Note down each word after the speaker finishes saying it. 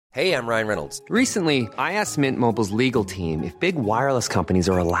Hey, I'm Ryan Reynolds. Recently, I asked Mint Mobile's legal team if big wireless companies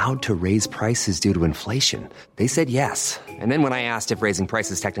are allowed to raise prices due to inflation. They said yes. And then when I asked if raising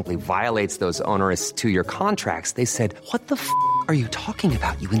prices technically violates those onerous two-year contracts, they said, "What the f*** are you talking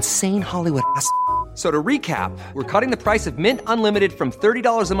about, you insane Hollywood ass?" So to recap, we're cutting the price of Mint Unlimited from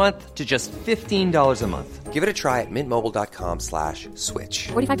 $30 a month to just $15 a month. Give it a try at mintmobile.com/switch.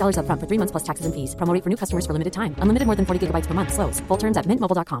 $45 up front for 3 months plus taxes and fees. Promo rate for new customers for limited time. Unlimited more than 40 gigabytes per month. Slows full terms at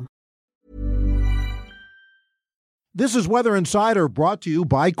mintmobile.com. This is Weather Insider, brought to you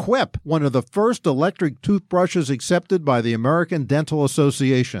by Quip, one of the first electric toothbrushes accepted by the American Dental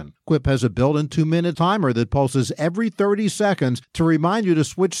Association. Quip has a built-in 2-minute timer that pulses every 30 seconds to remind you to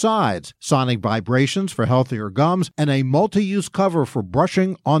switch sides, sonic vibrations for healthier gums, and a multi-use cover for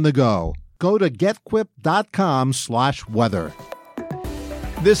brushing on the go. Go to getquip.com/weather.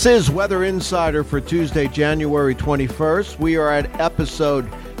 This is Weather Insider for Tuesday, January 21st. We are at episode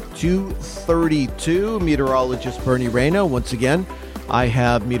 232. Meteorologist Bernie Rayno. Once again, I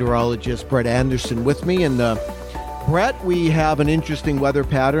have meteorologist Brett Anderson with me. And Brett, we have an interesting weather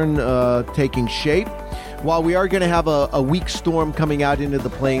pattern taking shape. While we are going to have a weak storm coming out into the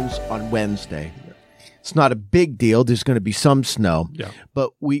plains on Wednesday. It's not a big deal. There's going to be some snow. Yeah. But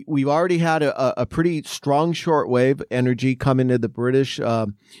we've already had a pretty strong shortwave energy come into the British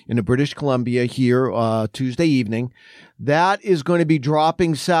Columbia here Tuesday evening. That is going to be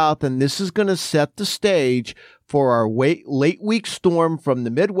dropping south, and this is going to set the stage for our late week storm from the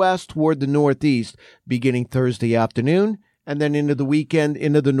Midwest toward the Northeast, beginning Thursday afternoon, and then into the weekend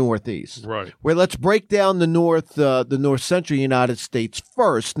into the Northeast. Right. Well, let's break down the north central United States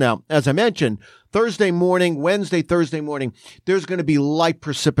first. Now, as I mentioned, Thursday morning, there's going to be light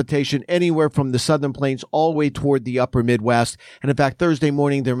precipitation anywhere from the southern plains all the way toward the upper Midwest. And in fact, Thursday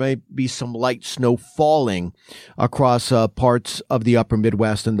morning, there may be some light snow falling across parts of the upper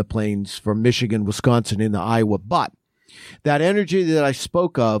Midwest and the plains from Michigan, Wisconsin, into Iowa. But that energy that I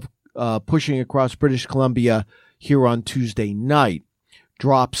spoke of pushing across British Columbia here on Tuesday night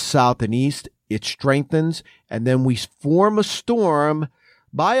drops south and east. It strengthens, and then we form a storm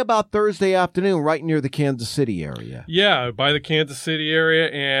by about Thursday afternoon, right near the Kansas City area. Yeah, by the Kansas City area,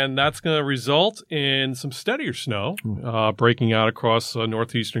 and that's going to result in some steadier snow breaking out across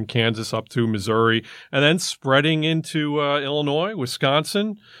northeastern Kansas up to Missouri, and then spreading into Illinois,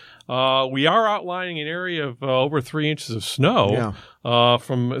 Wisconsin. We are outlining an area of over 3 inches of snow,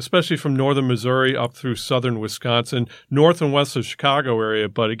 especially from northern Missouri up through southern Wisconsin, north and west of Chicago area.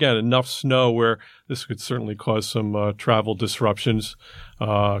 But again, enough snow where this could certainly cause some travel disruptions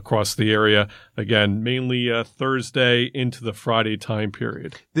across the area. Again, mainly Thursday into the Friday time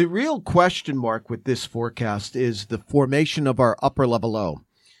period. The real question mark with this forecast is the formation of our upper level low,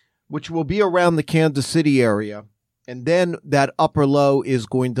 which will be around the Kansas City area. And then that upper low is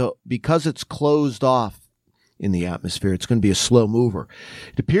going to, because it's closed off in the atmosphere, it's going to be a slow mover.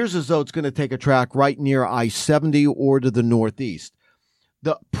 It appears as though it's going to take a track right near I-70 or to the northeast.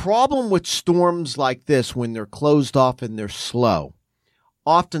 The problem with storms like this, when they're closed off and they're slow,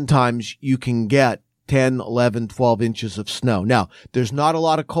 oftentimes you can get 10, 11, 12 inches of snow. Now, there's not a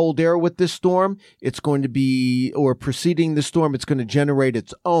lot of cold air with this storm. It's going to be, or preceding the storm, it's going to generate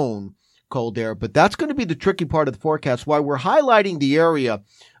its own cold air, but that's going to be the tricky part of the forecast. Why we're highlighting the area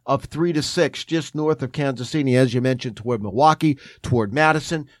of 3 to 6 just north of Kansas City, as you mentioned, toward Milwaukee, toward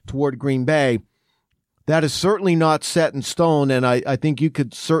Madison, toward Green Bay. That is certainly not set in stone, and I think you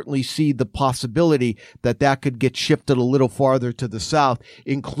could certainly see the possibility that could get shifted a little farther to the south,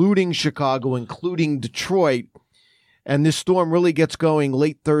 including Chicago, including Detroit. And this storm really gets going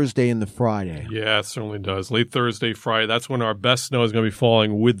late Thursday into Friday. Yeah, it certainly does. Late Thursday, Friday. That's when our best snow is going to be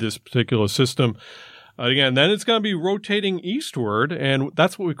falling with this particular system. Again, then it's going to be rotating eastward, and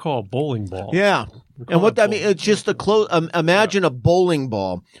that's what we call a bowling ball. Yeah. And what I mean, it's just a imagine a bowling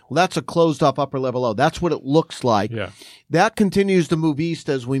ball. Well, that's a closed off upper level low. That's what it looks like. Yeah. That continues to move east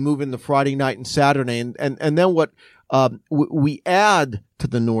as we move into Friday night and Saturday. And then what we add to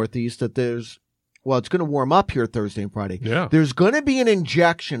the northeast that there's, well, it's going to warm up here Thursday and Friday. Yeah. There's going to be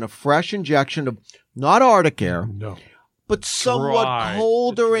a fresh injection of not Arctic air. No. But somewhat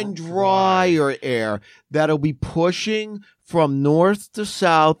colder and drier air that'll be pushing from north to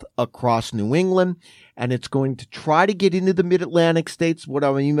south across New England, and it's going to try to get into the mid-Atlantic states. What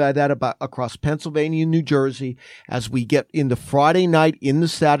I mean by that, about across Pennsylvania and New Jersey as we get into Friday night, in the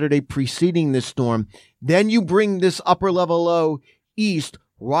Saturday preceding this storm. Then you bring this upper level low east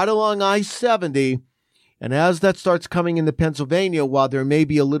right along I-70, and as that starts coming into Pennsylvania, while there may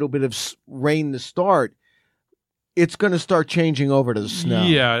be a little bit of rain to start, it's going to start changing over to the snow.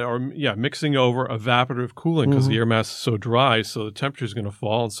 Mixing over evaporative cooling because the air mass is so dry, so the temperature is going to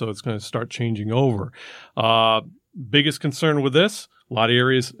fall, and so it's going to start changing over. Biggest concern with this, a lot of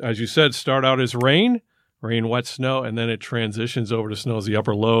areas, as you said, start out as rain, wet snow, and then it transitions over to snow as the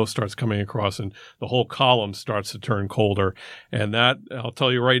upper low starts coming across, and the whole column starts to turn colder. And that, I'll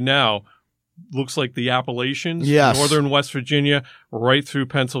tell you right now, looks like the Appalachians, northern West Virginia, right through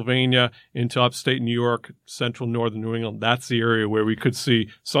Pennsylvania into upstate New York, central northern New England. That's the area where we could see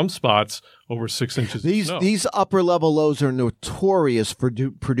some spots over 6 inches of snow. These upper level lows are notorious for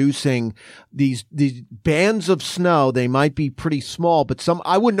producing these bands of snow. They might be pretty small, but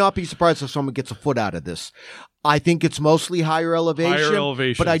I would not be surprised if someone gets a foot out of this. I think it's mostly higher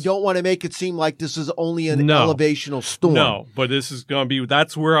elevation, but I don't want to make it seem like this is only an elevational storm. No, but this is going to be,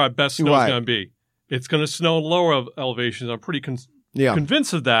 that's where our best snow is going to be. It's going to snow in lower elevations. I'm pretty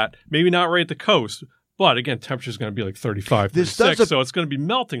convinced of that. Maybe not right at the coast, but again, temperature is going to be like 35, 36, so it's going to be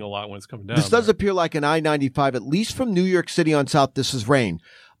melting a lot when it's coming down. This does appear like an I-95, at least from New York City on south, this is rain.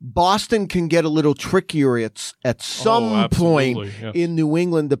 Boston can get a little trickier at some point in New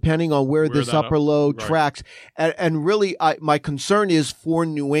England, depending on where this upper low tracks. And really, my concern is for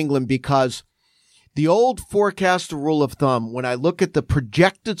New England because the old forecaster rule of thumb, when I look at the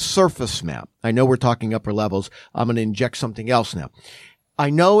projected surface map, I know we're talking upper levels. I'm going to inject something else now. I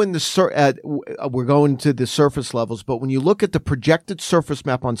know we're going to the surface levels, but when you look at the projected surface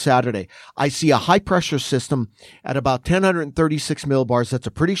map on Saturday, I see a high pressure system at about 1,036 millibars. That's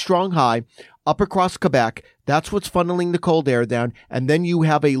a pretty strong high up across Quebec. That's what's funneling the cold air down. And then you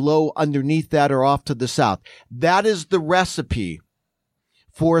have a low underneath that or off to the south. That is the recipe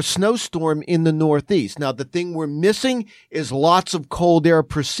for a snowstorm in the Northeast. Now, the thing we're missing is lots of cold air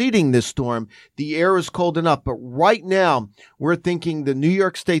preceding this storm. The air is cold enough, but right now we're thinking the New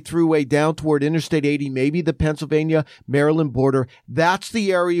York State Thruway down toward Interstate 80, maybe the Pennsylvania-Maryland border. That's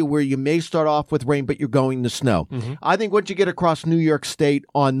the area where you may start off with rain, but you're going to snow. I think once you get across New York State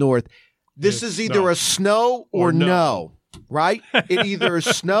on north, this is either a snow or no. Right? It either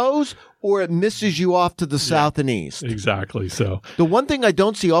snows or it misses you off to the south and east. Exactly. So the one thing I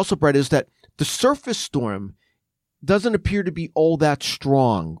don't see also, Brett, is that the surface storm doesn't appear to be all that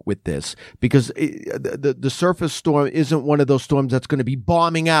strong with this because the surface storm isn't one of those storms that's going to be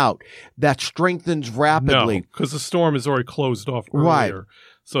bombing out that strengthens rapidly. No, because the storm is already closed off earlier. Right.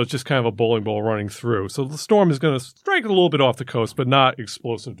 So it's just kind of a bowling ball running through. So the storm is going to strike a little bit off the coast, but not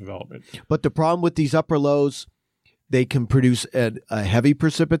explosive development. But the problem with these upper lows, they can produce a heavy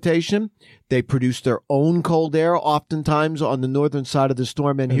precipitation. They produce their own cold air oftentimes on the northern side of the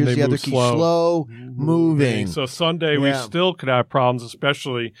storm. And here's the other key, slow moving. So Sunday, we still could have problems,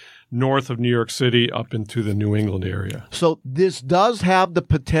 especially north of New York City up into the New England area. So this does have the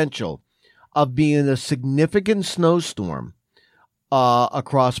potential of being a significant snowstorm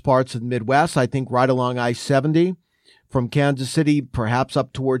across parts of the Midwest. I think right along I-70. From Kansas City, perhaps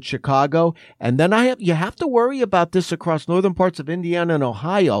up towards Chicago. And then you have to worry about this across northern parts of Indiana and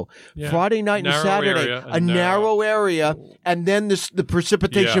Ohio. Yeah. Friday night and Saturday, a narrow area. And then the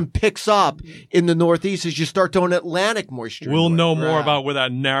precipitation picks up in the Northeast as you start to Atlantic moisture. We'll know more about where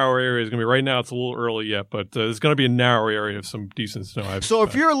that narrow area is going to be. Right now, it's a little early yet, but there's going to be a narrow area of some decent snow. So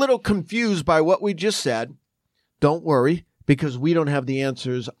if you're a little confused by what we just said, don't worry, because we don't have the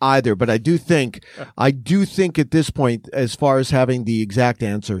answers either. But I do think at this point, as far as having the exact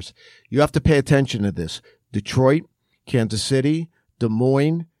answers, you have to pay attention to this. Detroit, Kansas City, Des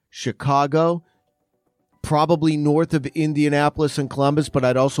Moines, Chicago, probably north of Indianapolis and Columbus, but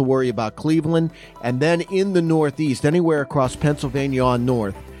I'd also worry about Cleveland. And then in the Northeast, anywhere across Pennsylvania on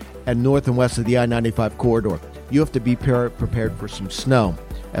north and north and west of the I-95 corridor, you have to be prepared for some snow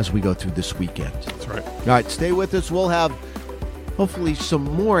as we go through this weekend. That's right. All right, stay with us. We'll have hopefully some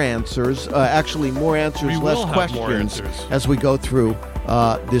more answers, more answers, less questions as we go through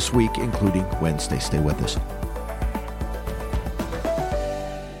this week, including Wednesday. Stay with us.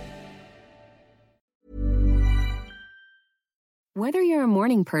 Whether you're a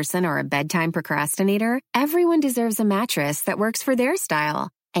morning person or a bedtime procrastinator, everyone deserves a mattress that works for their style.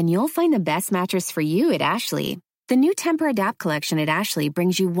 And you'll find the best mattress for you at Ashley. The new Tempur-Adapt collection at Ashley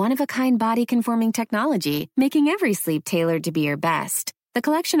brings you one-of-a-kind body-conforming technology, making every sleep tailored to be your best. The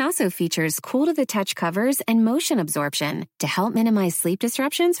collection also features cool-to-the-touch covers and motion absorption to help minimize sleep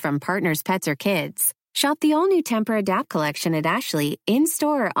disruptions from partners, pets, or kids. Shop the all-new Tempur-Adapt collection at Ashley,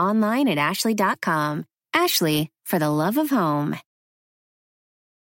 in-store or online at ashley.com. Ashley, for the love of home.